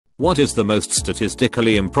What is the most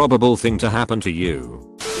statistically improbable thing to happen to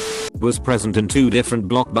you? Was present in 2 different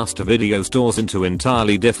Blockbuster video stores in 2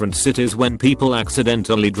 entirely different cities when people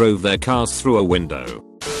accidentally drove their cars through a window.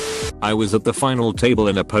 I was at the final table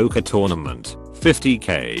in a poker tournament,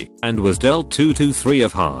 50k, and was dealt 2-3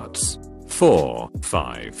 of hearts, 4,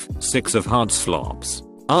 5, 6 of hearts flops.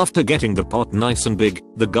 After getting the pot nice and big,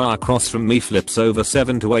 the guy across from me flips over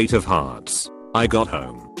 7-8 of hearts. I got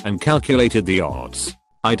home and calculated the odds.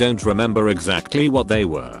 I don't remember exactly what they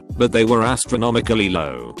were, but they were astronomically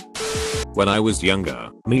low. When I was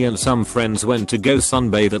younger, me and some friends went to go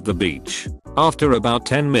sunbathe at the beach. After about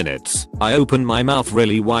 10 minutes, I opened my mouth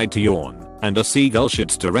really wide to yawn, and a seagull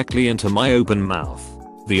shits directly into my open mouth.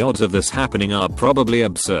 The odds of this happening are probably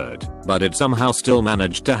absurd, but it somehow still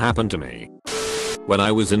managed to happen to me. When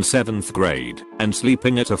I was in 7th grade and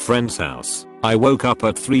sleeping at a friend's house, I woke up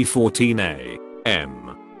at 3:14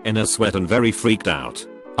 a.m. in a sweat and very freaked out.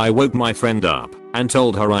 I woke my friend up and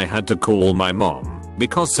told her I had to call my mom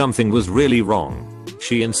because something was really wrong.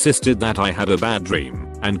 She insisted that I had a bad dream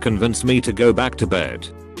and convinced me to go back to bed.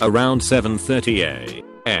 Around 7:30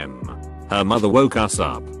 a.m. her mother woke us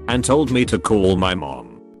up and told me to call my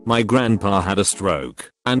mom. My grandpa had a stroke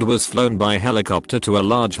and was flown by helicopter to a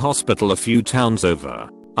large hospital a few towns over.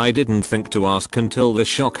 I didn't think to ask until the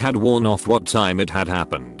shock had worn off what time it had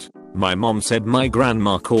happened. My mom said my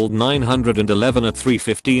grandma called 911 at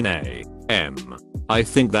 3:15 a.m. I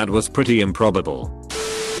think that was pretty improbable.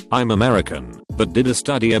 I'm American, but did a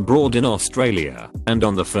study abroad in Australia, and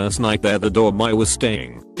on the first night there the dorm I was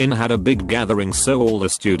staying in had a big gathering so all the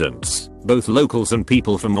students, both locals and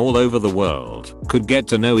people from all over the world, could get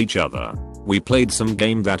to know each other. We played some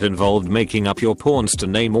game that involved making up your pornster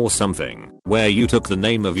name or something, where you took the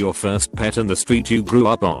name of your first pet and the street you grew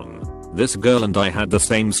up on. This girl and I had the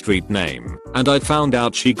same street name, and I found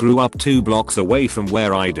out she grew up 2 blocks away from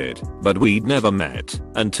where I did, but we'd never met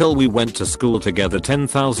until we went to school together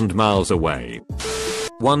 10,000 miles away.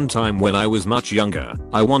 One time when I was much younger,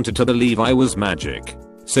 I wanted to believe I was magic.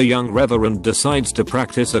 So young Reverend decides to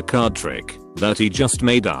practice a card trick that he just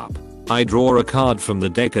made up. I draw a card from the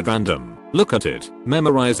deck at random, look at it,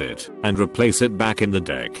 memorize it, and replace it back in the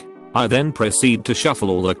deck. I then proceed to shuffle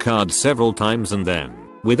all the cards several times and then,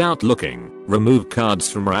 without looking, remove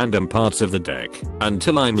cards from random parts of the deck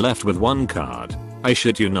until I'm left with 1 card. I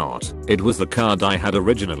shit you not, it was the card I had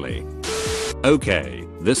originally. Okay,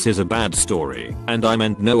 this is a bad story, and I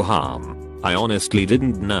meant no harm. I honestly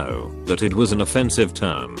didn't know that it was an offensive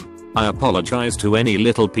term. I apologize to any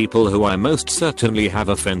little people who I most certainly have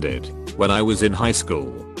offended. When I was in high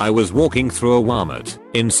school, I was walking through a Walmart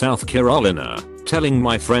in South Carolina, telling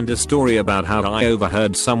my friend a story about how I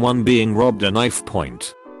overheard someone being robbed at knife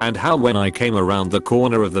point, and how when I came around the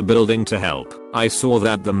corner of the building to help, I saw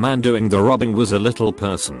that the man doing the robbing was a little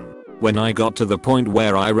person. When I got to the point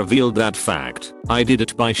where I revealed that fact, I did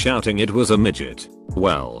it by shouting it was a midget.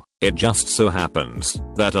 Well, it just so happens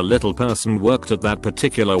that a little person worked at that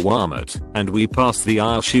particular Walmart, and we passed the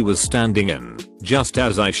aisle she was standing in. Just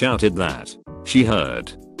as I shouted that, she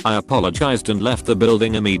heard. I apologized and left the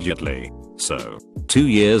building immediately. So, 2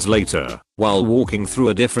 years later, while walking through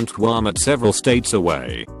a different Walmart several states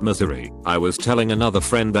away, Missouri, I was telling another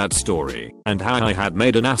friend that story and how I had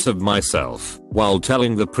made an ass of myself while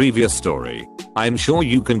telling the previous story. I'm sure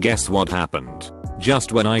you can guess what happened.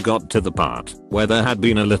 Just when I got to the part where there had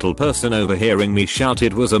been a little person overhearing me shout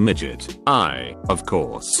it was a midget, I, of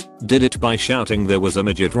course, did it by shouting there was a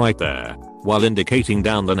midget right there, while indicating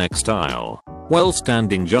down the next aisle. Well,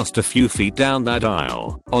 standing just a few feet down that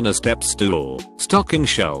aisle, on a step stool, stocking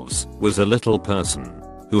shelves, was a little person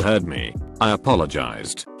who heard me. I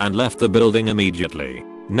apologized and left the building immediately.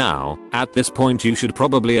 Now, at this point you should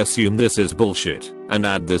probably assume this is bullshit and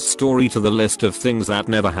add this story to the list of things that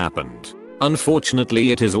never happened.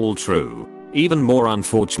 Unfortunately, it is all true. Even more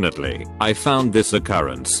unfortunately, I found this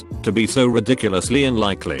occurrence to be so ridiculously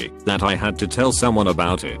unlikely that I had to tell someone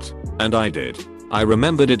about it. And I did. I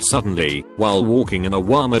remembered it suddenly while walking in a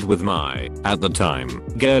Walmart with my, at the time,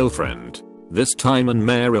 girlfriend. This time in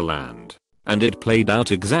Maryland. And it played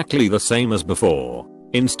out exactly the same as before.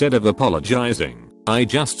 Instead of apologizing, I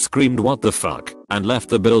just screamed what the fuck and left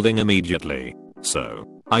the building immediately. So,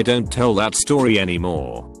 I don't tell that story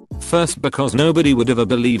anymore. First because nobody would ever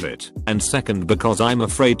believe it, and second because I'm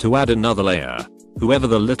afraid to add another layer. Whoever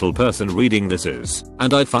the little person reading this is,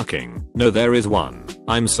 and I fucking know there is one,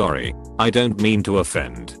 I'm sorry. I don't mean to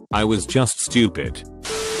offend. I was just stupid.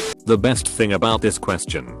 The best thing about this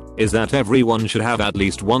question is that everyone should have at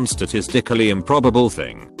least one statistically improbable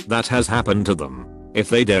thing that has happened to them. If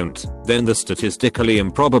they don't, then the statistically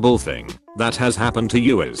improbable thing that has happened to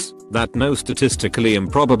you is that no statistically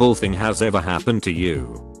improbable thing has ever happened to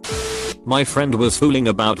you. My friend was fooling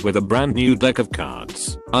about with a brand new deck of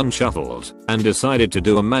cards, unshuffled, and decided to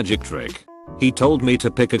do a magic trick. He told me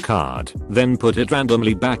to pick a card, then put it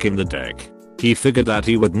randomly back in the deck. He figured that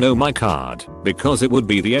he would know my card, because it would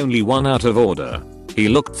be the only one out of order. He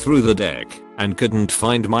looked through the deck, and couldn't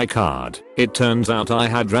find my card. It turns out I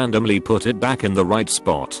had randomly put it back in the right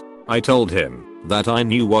spot. I told him that I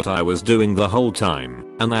knew what I was doing the whole time,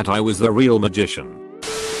 and that I was the real magician.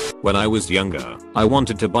 When I was younger, I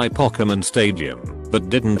wanted to buy Pokemon Stadium, but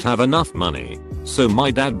didn't have enough money. So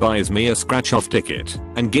my dad buys me a scratch-off ticket,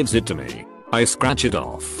 and gives it to me. I scratch it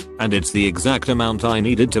off, and it's the exact amount I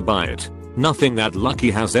needed to buy it. Nothing that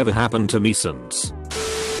lucky has ever happened to me since.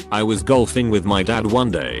 I was golfing with my dad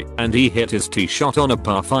one day, and he hit his tee shot on a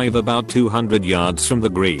par 5 about 200 yards from the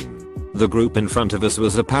green. The group in front of us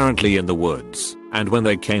was apparently in the woods, and when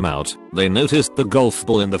they came out, they noticed the golf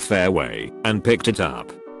ball in the fairway, and picked it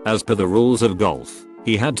up. As per the rules of golf,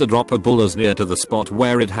 he had to drop a ball as near to the spot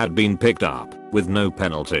where it had been picked up, with no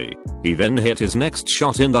penalty. He then hit his next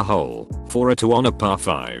shot in the hole, for a 2 on a par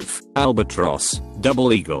 5, albatross,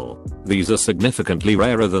 double eagle. These are significantly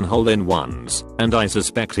rarer than hole-in-ones, and I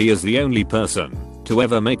suspect he is the only person to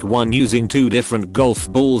ever make one using 2 different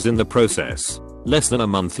golf balls in the process. Less than a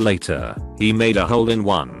month later, he made a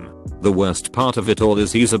hole-in-one. The worst part of it all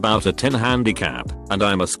is he's about a 10 handicap, and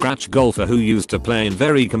I'm a scratch golfer who used to play in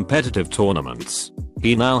very competitive tournaments.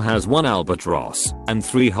 He now has 1 albatross and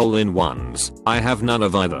 3 hole-in-ones. I have none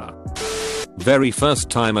of either. Very first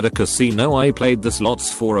time at a casino, I played the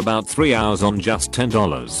slots for about 3 hours on just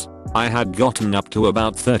 $10. I had gotten up to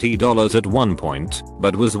about $30 at one point,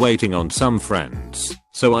 but was waiting on some friends,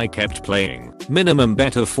 so I kept playing. Minimum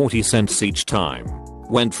bet of 40 cents each time.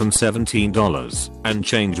 Went from $17 and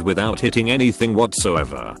change without hitting anything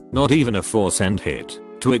whatsoever, not even a 4-cent hit,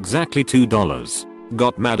 to exactly $2.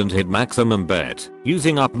 Got mad and hit maximum bet,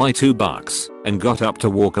 using up my $2, and got up to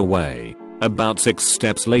walk away. About 6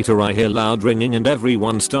 steps later I hear loud ringing and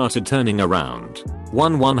everyone started turning around.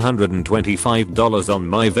 Won $125 on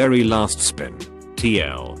my very last spin.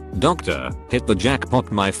 TL. Doctor, hit the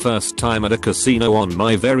jackpot my first time at a casino on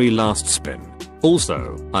my very last spin.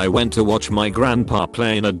 Also, I went to watch my grandpa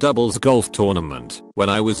play in a doubles golf tournament when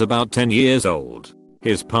I was about 10 years old.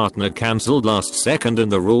 His partner cancelled last second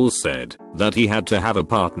and the rules said that he had to have a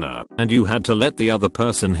partner and you had to let the other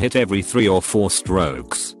person hit every 3 or 4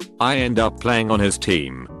 strokes. I end up playing on his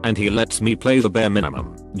team and he lets me play the bare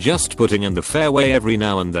minimum, just putting in the fairway every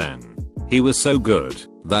now and then. He was so good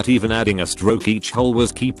that even adding a stroke each hole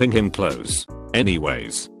was keeping him close.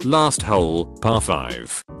 Anyways, last hole, par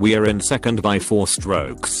 5, we are in second by 4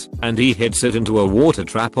 strokes, and he hits it into a water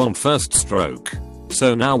trap on first stroke.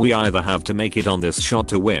 So now we either have to make it on this shot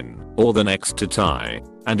to win, or the next to tie,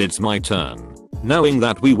 and it's my turn. Knowing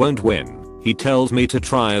that we won't win, he tells me to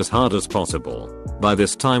try as hard as possible. By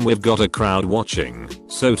this time we've got a crowd watching,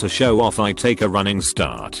 so to show off I take a running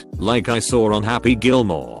start, like I saw on Happy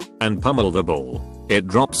Gilmore, and pummel the ball. It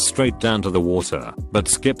drops straight down to the water, but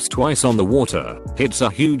skips twice on the water, hits a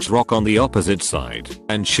huge rock on the opposite side,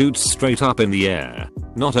 and shoots straight up in the air.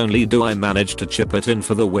 Not only do I manage to chip it in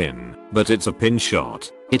for the win, but it's a pin shot,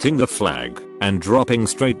 hitting the flag, and dropping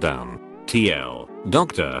straight down. TL.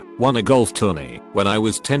 Doctor, won a golf tourney when I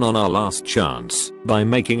was 10 on our last chance, by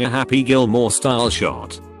making a Happy Gilmore style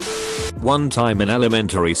shot. One time in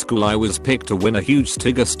elementary school I was picked to win a huge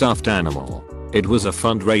Tigger stuffed animal. It was a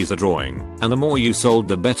fundraiser drawing, and the more you sold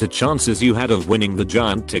the better chances you had of winning the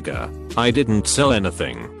giant Tigger. I didn't sell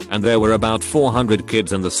anything, and there were about 400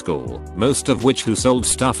 kids in the school, most of which who sold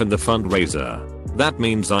stuff in the fundraiser. That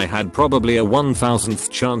means I had probably a 1,000th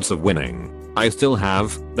chance of winning. I still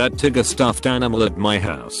have that Tigger stuffed animal at my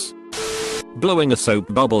house. Blowing a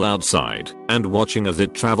soap bubble outside and watching as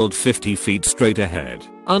it traveled 50 feet straight ahead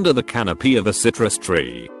under the canopy of a citrus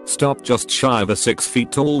tree, stopped just shy of a 6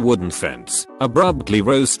 feet tall wooden fence, abruptly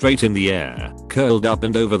rose straight in the air, curled up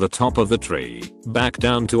and over the top of the tree, back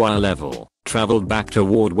down to eye level, traveled back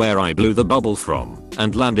toward where I blew the bubble from,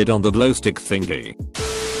 and landed on the glow stick thingy.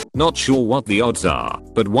 Not sure what the odds are,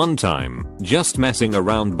 but one time, just messing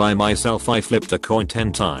around by myself I flipped a coin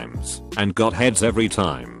 10 times, and got heads every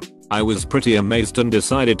time. I was pretty amazed and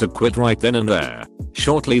decided to quit right then and there.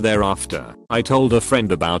 Shortly thereafter, I told a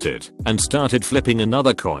friend about it, and started flipping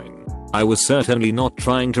another coin. I was certainly not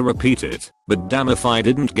trying to repeat it, but damn if I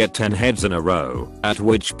didn't get 10 heads in a row, at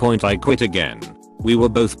which point I quit again. We were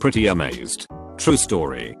both pretty amazed. True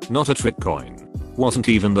story, not a trick coin. Wasn't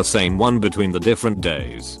even the same one between the different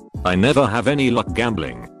days. I never have any luck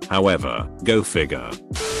gambling, However, go figure.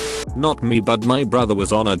 Not me, but my brother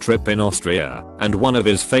was on a trip in Austria, and one of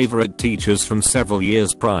his favorite teachers from several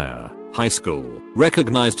years prior, high school,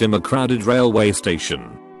 recognized him at a crowded railway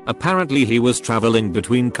station. Apparently he was traveling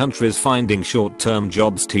between countries finding short-term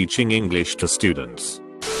jobs teaching English to students.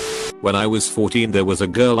 When I was 14, there was a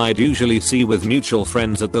girl I'd usually see with mutual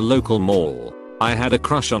friends at the local mall. I had a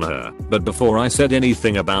crush on her, but before I said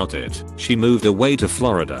anything about it, she moved away to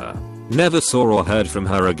Florida. Never saw or heard from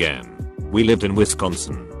her again. We lived in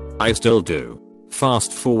Wisconsin. I still do.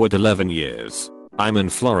 Fast forward 11 years. I'm in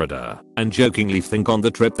Florida, and jokingly think on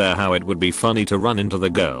the trip there how it would be funny to run into the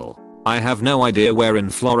girl. I have no idea where in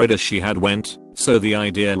Florida she had went, so the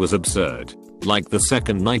idea was absurd. Like the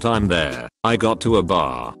second night I'm there, I got to a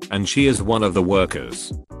bar, and she is one of the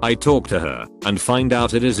workers. I talk to her, and find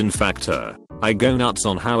out it is in fact her. I go nuts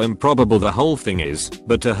on how improbable the whole thing is,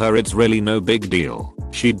 but to her it's really no big deal.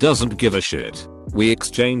 She doesn't give a shit. We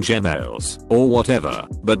exchange emails, or whatever,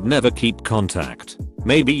 but never keep contact.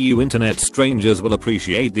 Maybe you internet strangers will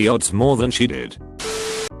appreciate the odds more than she did.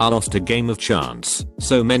 I lost a game of chance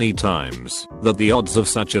so many times that the odds of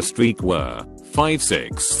such a streak were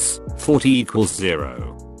 5/6, 40 equals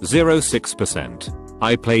 0.06%.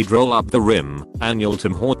 I played Roll Up the Rim, annual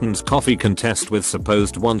Tim Hortons coffee contest with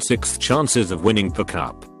supposed 1/6 chances of winning per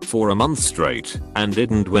cup, for a month straight, and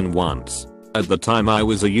didn't win once. At the time I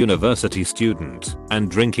was a university student, and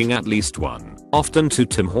drinking at least one, often 2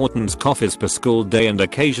 Tim Hortons coffees per school day and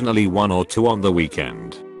occasionally 1 or 2 on the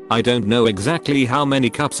weekend. I don't know exactly how many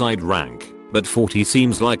cups I'd rank, but 40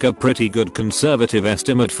 seems like a pretty good conservative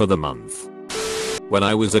estimate for the month. When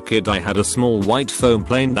I was a kid I had a small white foam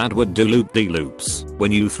plane that would do loop-de-loops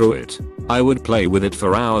when you threw it. I would play with it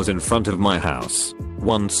for hours in front of my house.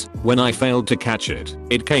 Once, when I failed to catch it,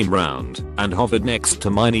 it came round and hovered next to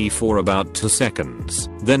my knee for about 2 seconds,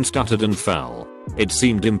 then stuttered and fell. It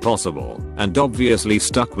seemed impossible, and obviously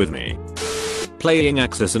stuck with me. Playing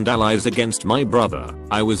Axis and allies against my brother,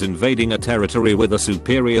 I was invading a territory with a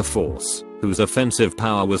superior force, whose offensive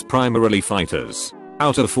power was primarily fighters.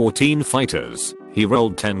 Out of 14 fighters, he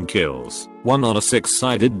rolled 10 kills, 1 on a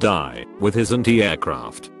 6-sided die, with his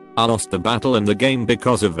anti-aircraft. I lost the battle and the game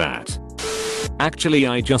because of that. Actually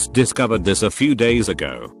I just discovered this a few days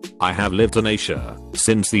ago. I have lived in Asia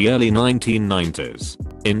since the early 1990s.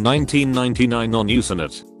 In 1999 on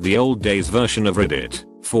Usenet, the old days version of Reddit,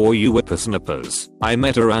 for you whippersnappers, I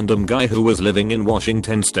met a random guy who was living in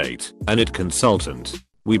Washington state, an IT consultant.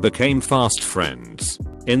 We became fast friends.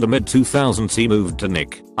 In the mid-2000s he moved to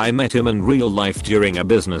Nick. I met him in real life during a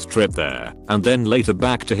business trip there, and then later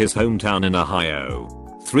back to his hometown in Ohio.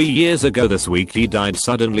 3 years ago this week he died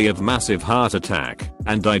suddenly of massive heart attack,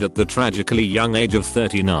 and died at the tragically young age of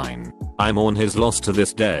 39. I mourn his loss to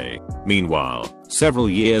this day. Meanwhile, several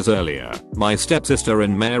years earlier, my stepsister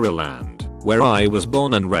in Maryland, where I was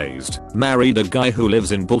born and raised, married a guy who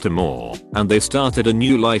lives in Baltimore, and they started a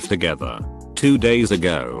new life together. 2 days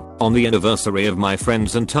ago, on the anniversary of my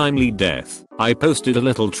friend's untimely death, I posted a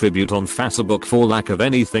little tribute on Facebook for lack of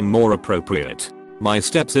anything more appropriate. My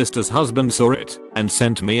stepsister's husband saw it, and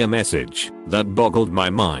sent me a message that boggled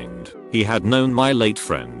my mind. He had known my late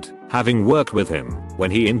friend, having worked with him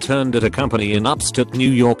when he interned at a company in upstate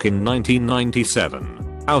New York in 1997.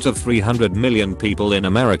 Out of 300 million people in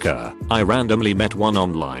America, I randomly met one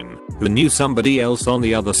online who knew somebody else on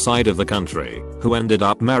the other side of the country who ended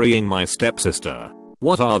up marrying my stepsister.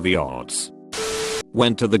 What are the odds?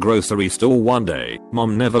 Went to the grocery store one day.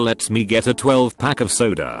 Mom never lets me get a 12-pack of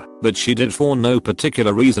soda, but she did for no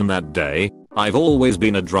particular reason that day. I've always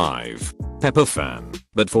been a Drive Pepper fan,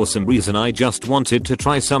 but for some reason I just wanted to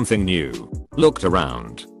try something new. Looked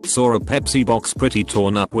around, saw a Pepsi box pretty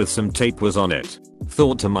torn up with some tape was on it.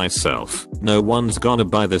 Thought to myself, no one's gonna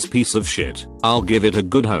buy this piece of shit. I'll give it a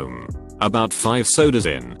good home. About 5 sodas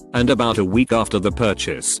in, and about a week after the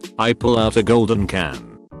purchase, I pull out a golden can.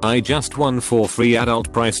 I just won 4 free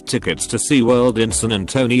adult priced tickets to SeaWorld in San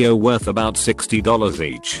Antonio worth about $60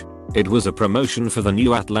 each. It was a promotion for the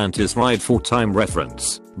new Atlantis ride for Time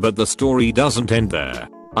reference, but the story doesn't end there.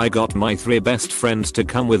 I got my 3 best friends to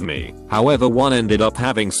come with me, however one ended up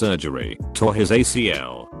having surgery, tore his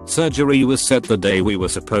ACL. Surgery was set the day we were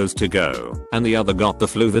supposed to go, and the other got the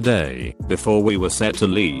flu the day before we were set to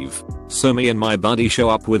leave. So me and my buddy show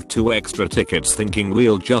up with 2 extra tickets thinking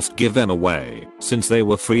we'll just give them away, since they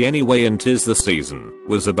were free anyway and 'tis the season.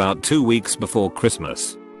 Was about 2 weeks before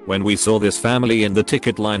Christmas when we saw this family in the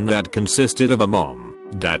ticket line that consisted of a mom,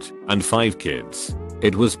 dad, and 5 kids.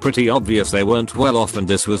 It was pretty obvious they weren't well off and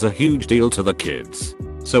this was a huge deal to the kids.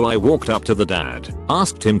 So I walked up to the dad,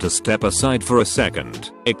 asked him to step aside for a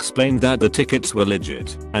second, explained that the tickets were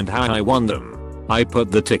legit, and how I won them. I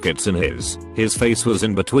put the tickets in his face was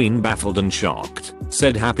in between baffled and shocked,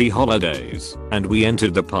 said happy holidays, and we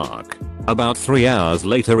entered the park. About 3 hours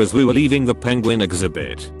later, as we were leaving the penguin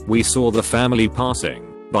exhibit, we saw the family passing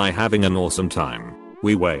by having an awesome time.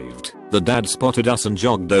 We waved. The dad spotted us and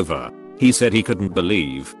jogged over. He said he couldn't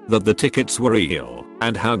believe that the tickets were real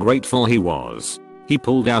and how grateful he was. He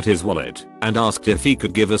pulled out his wallet and asked if he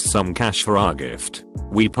could give us some cash for our gift.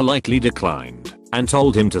 We politely declined and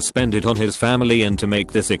told him to spend it on his family and to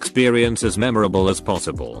make this experience as memorable as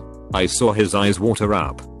possible. I saw his eyes water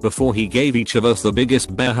up before he gave each of us the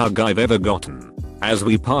biggest bear hug I've ever gotten. As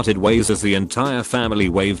we parted ways, as the entire family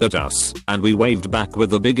waved at us and we waved back with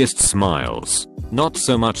the biggest smiles. Not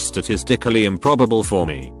so much statistically improbable for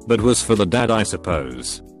me, but was for the dad, I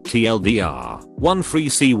suppose. TLDR, won free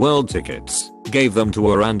SeaWorld tickets, gave them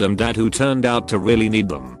to a random dad who turned out to really need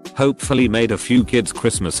them, hopefully made a few kids'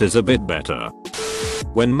 Christmases a bit better.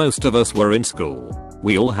 When most of us were in school,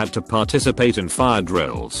 we all had to participate in fire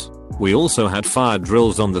drills. We also had fire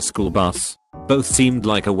drills on the school bus. Both seemed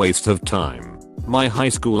like a waste of time. My high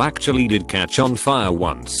school actually did catch on fire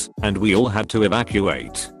once, and we all had to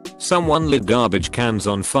evacuate. Someone lit garbage cans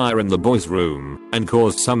on fire in the boys' room and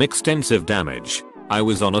caused some extensive damage. I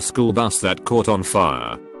was on a school bus that caught on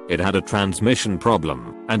fire. It had a transmission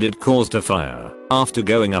problem, and it caused a fire after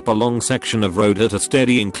going up a long section of road at a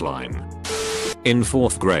steady incline. In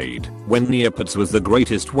 4th grade, when Neopets was the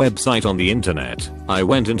greatest website on the internet, I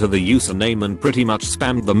went into the username and pretty much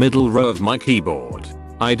spammed the middle row of my keyboard.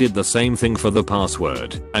 I did the same thing for the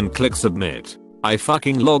password and click submit. I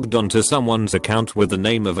fucking logged onto someone's account with the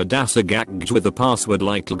name of Adasagakj with the password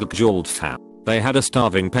like Lgjoldfap. They had a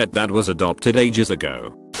starving pet that was adopted ages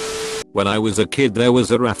ago. When I was a kid, there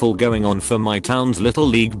was a raffle going on for my town's Little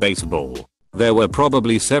League baseball. There were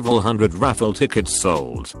probably several hundred raffle tickets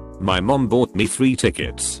sold. My mom bought me 3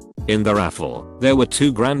 tickets. In the raffle, there were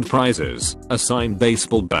 2 grand prizes, a signed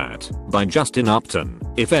baseball bat by Justin Upton,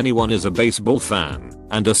 if anyone is a baseball fan,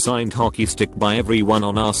 and a signed hockey stick by everyone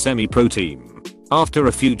on our semi-pro team. After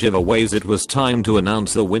a few giveaways, it was time to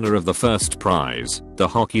announce the winner of the first prize, the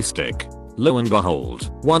hockey stick. Lo and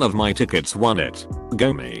behold, one of my tickets won it.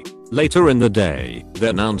 Go me. Later in the day, they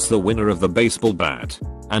announced the winner of the baseball bat.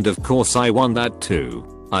 And of course I won that too.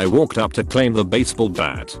 I walked up to claim the baseball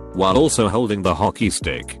bat while also holding the hockey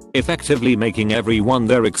stick, effectively making everyone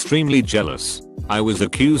there extremely jealous. I was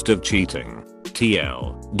accused of cheating.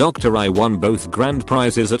 TL. Doctor, I won both grand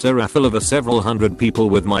prizes at a raffle of several hundred people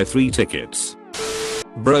with my 3 tickets.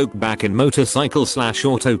 Broke back in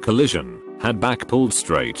motorcycle/auto collision, had back pulled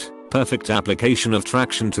straight. Perfect application of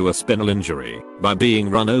traction to a spinal injury by being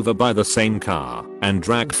run over by the same car and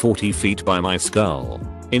dragged 40 feet by my skull.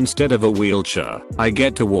 Instead of a wheelchair, I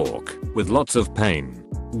get to walk with lots of pain.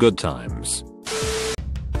 Good times.